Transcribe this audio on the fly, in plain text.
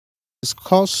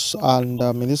Discuss and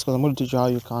in this course I'm going to teach you how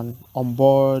you can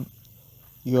onboard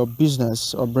your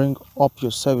business or bring up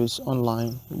your service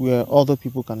online where other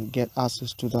people can get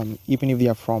access to them even if they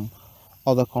are from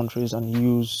other countries and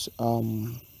use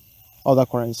other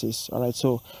currencies. All right,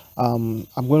 so I'm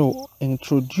going to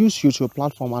introduce you to a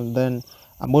platform, and then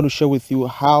I'm going to share with you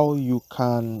um,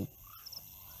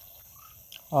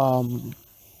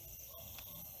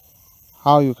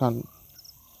 how you can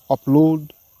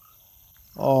upload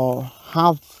or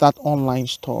have that online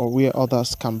store where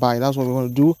others can buy. That's what we're going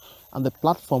to do. And the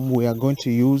platform we are going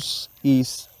to use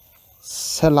is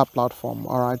Seller platform.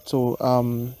 All right, so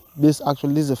this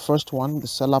is the first one, the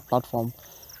Seller platform,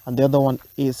 and the other one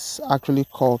is actually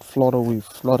called Flutterwave.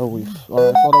 All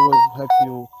right, Flutterwave will help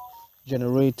you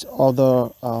generate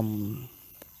other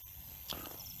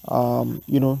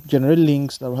generate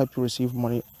links that will help you receive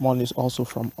monies also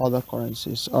from other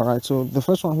currencies. All right, so the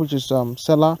first one, which is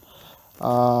Seller,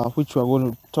 which we're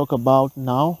going to talk about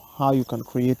now, how you can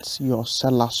create your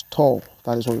seller store.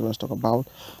 That is what we're going to talk about.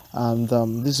 And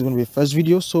this is going to be the first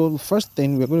video. So the first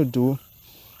thing we're going to do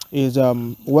is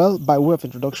well, by way of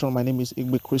introduction, my name is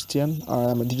Igbe Christian.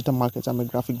 I'm a digital marketer, I'm a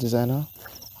graphic designer,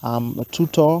 I'm a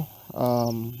tutor,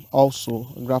 also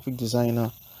a graphic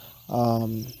designer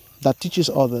that teaches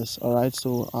others. All right,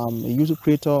 so I'm a YouTube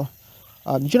creator,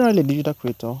 generally a digital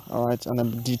creator. All right, and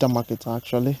I'm a digital marketer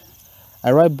actually.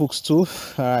 I write books too.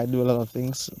 I do a lot of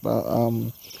things, but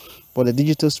the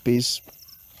digital space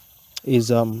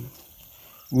is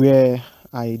where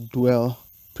I dwell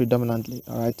predominantly.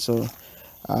 All right, so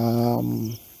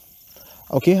um,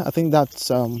 okay, I think that's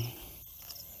all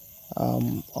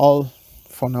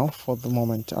for now for the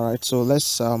moment. All right, so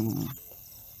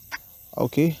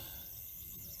okay,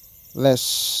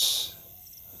 let's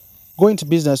go into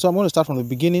business. So I'm going to start from the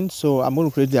beginning. So I'm going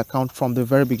to create the account from the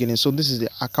very beginning. So this is the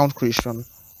account creation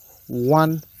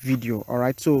one video. All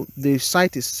right, so the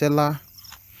site is seller.co.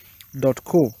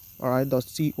 all right,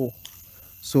 .co.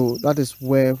 So that is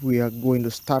where we are going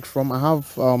to start from. I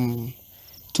have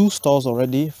two stores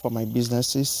already for my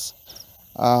businesses.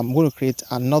 I'm going to create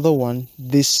another one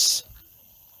this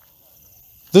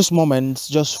moment.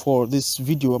 Just for this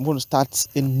video, I'm going to start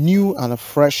a new and a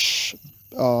fresh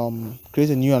create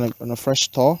a new and a fresh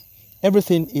store.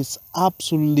 Everything is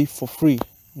absolutely for free.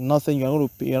 Nothing you're going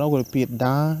to pay, you're not going to pay a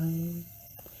dime.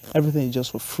 Everything is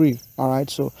just for free. All right,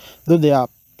 so though there are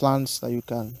plans that you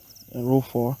can enroll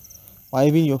for, or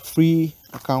even your free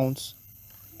accounts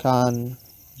can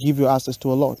give you access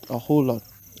to a whole lot.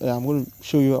 I'm going to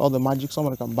show you all the magic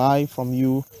someone can buy from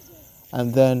you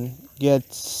and then get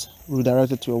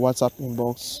redirected to your WhatsApp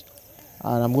inbox.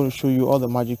 And I'm going to show you all the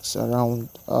magics around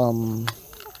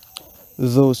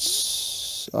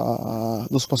those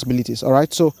possibilities. All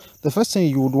right, so the first thing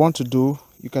you would want to do,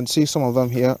 you can see some of them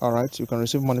here. All right, you can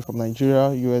receive money from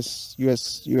Nigeria,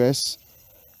 US,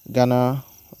 Ghana,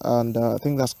 and I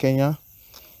think that's Kenya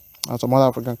and some other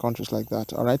African countries like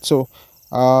that. All right, so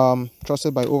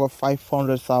trusted by over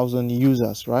 500,000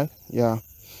 users, right? Yeah,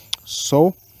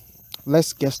 so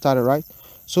let's get started. Right,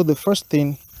 so the first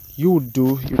thing you would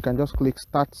do, you can just click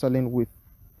start selling with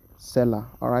Seller.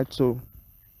 All right, so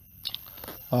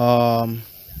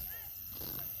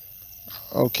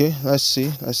okay, let's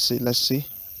see.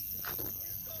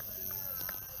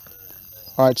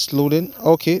 All right, it's loading.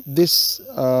 Okay, this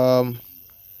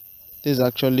is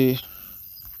actually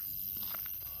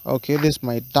okay. This is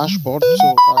my dashboard.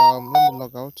 So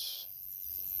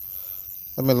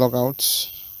let me log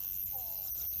out.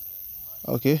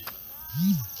 Okay,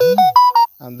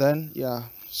 and then yeah,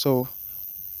 so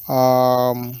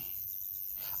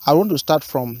I want to start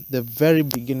from the very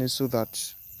beginning so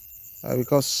that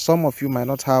because some of you might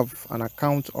not have an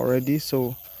account already,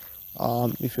 so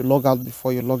if you log out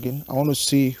before you log in, I want to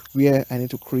see where I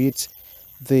need to create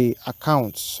the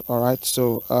accounts. All right,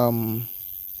 so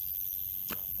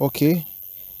okay,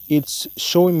 it's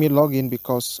showing me login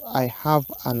because I have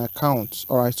an account.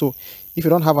 All right, so if you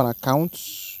don't have an account,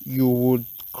 you would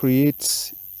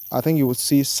create, I think you would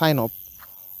see sign up,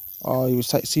 or you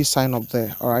see sign up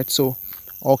there. All right, so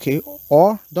okay,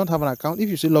 or don't have an account. If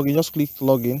you see login, just click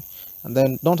login, and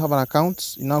then don't have an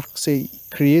account, you now say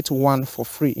create one for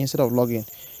free. Instead of login,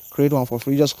 create one for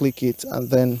free, just click it, and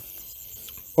then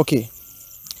okay,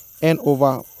 and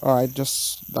over. All right,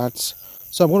 just that.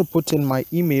 So I'm going to put in my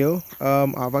email.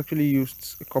 I've actually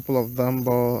used a couple of them,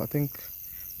 but I think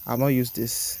I've not used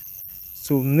this.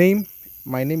 So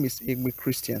my name is Igbe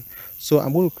Christian. So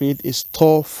I'm going to create a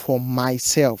store for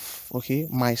myself. Okay,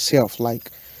 myself,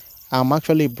 like I'm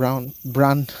actually a brand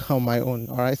on my own.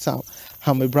 All right, so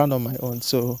I'm a brand on my own.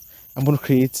 So I'm going to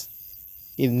create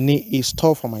a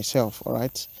store for myself. All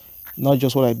right, not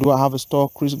just what I do. I have a store,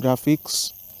 Chris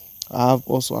Graphics. I have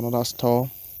also another store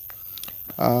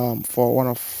for one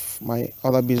of my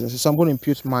other businesses. So I'm going to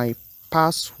input my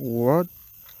password.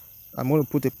 I'm going to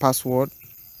put a password.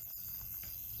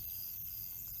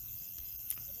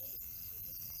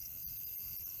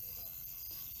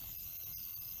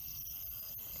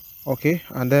 Okay,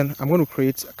 and then I'm going to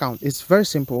create account. It's very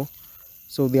simple.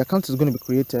 So the account is going to be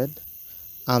created,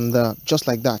 and just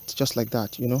like that, just like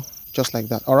that.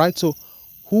 All right, so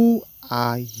who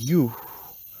are you?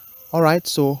 All right,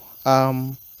 so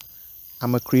I'm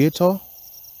a creator.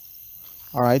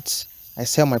 All right, I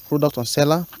sell my product on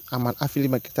Seller. I'm an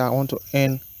affiliate marketer. I want to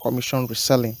earn commission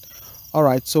reselling. All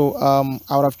right, so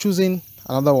I would have chosen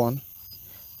another one.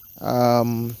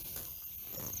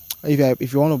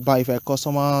 If you want to buy, if you're a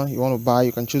customer, you want to buy,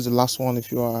 you can choose the last one.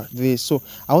 If you are this, so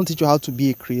I want to teach you how to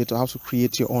be a creator, how to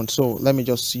create your own. So let me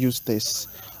just use this.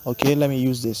 Okay, let me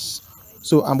use this.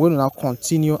 So I'm going to now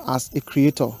continue as a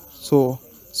creator, so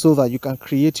that you can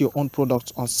create your own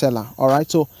product on Seller. All right,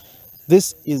 so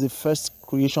this is the first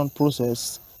creation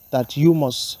process that you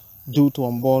must do to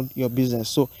onboard your business.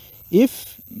 So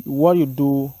if what you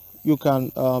do, you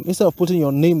can instead of putting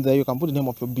your name there, you can put the name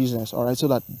of your business. All right, so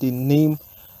that the name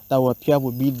that will appear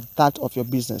will be that of your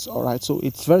business. All right, so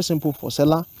it's very simple for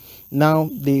Seller. Now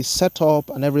the setup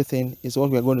and everything is what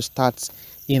we're going to start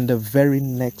in the very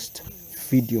next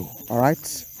video. All right,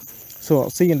 so I'll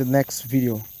see you in the next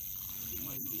video.